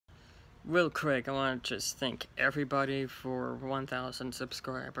Real quick, I want to just thank everybody for 1,000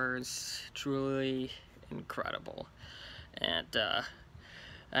 subscribers. Truly incredible. And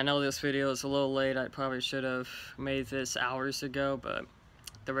I know this video is a little late. I probably should have made this hours ago, but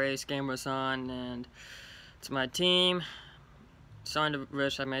the Rays game was on, and to my team, sorry to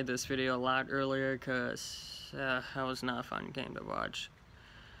wish I made this video a lot earlier, because that was not a fun game to watch.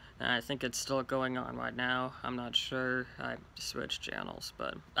 And I think it's still going on right now. I'm not sure. I switched channels,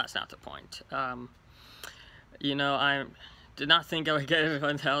 but that's not the point. I did not think I would get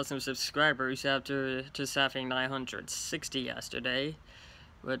 1,000 subscribers after just having 960 yesterday,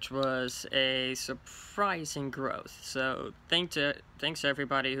 which was a surprising growth. So thanks to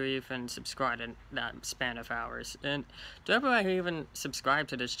everybody who even subscribed in that span of hours, and to everybody who even subscribed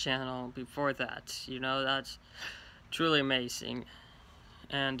to this channel before that. That's truly amazing.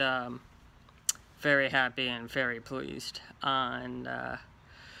 And very happy and very pleased. And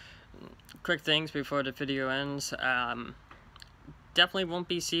quick things before the video ends. Definitely won't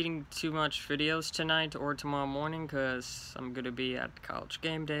be seeing too much videos tonight or tomorrow morning, because I'm going to be at college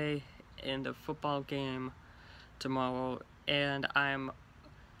game day in the football game tomorrow. And I'm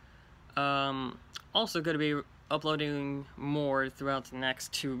also going to be uploading more throughout the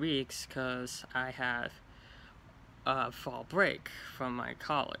next 2 weeks, because I have fall break from my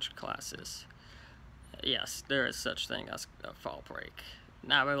college classes. Yes, there is such thing as a fall break.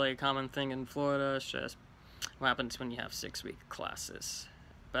 Not really a common thing in Florida. It's just what happens when you have 6-week classes.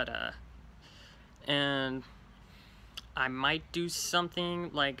 But and I might do something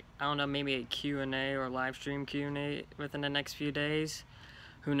like, I don't know, maybe a Q&A or live stream Q&A within the next few days.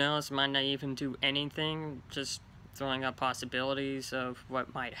 Who knows? Might not even do anything. Just throwing up possibilities of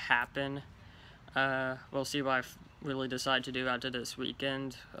what might happen. We'll see what I really decide to do after this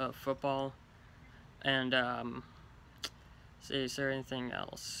weekend of football. And see, is there anything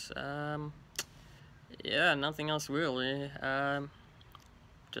else? Yeah, nothing else really.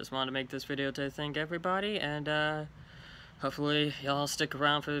 Just wanted to make this video to thank everybody, and hopefully y'all stick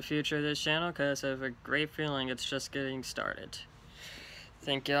around for the future of this channel, because I have a great feeling it's just getting started.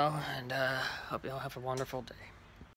 Thank y'all, and hope y'all have a wonderful day.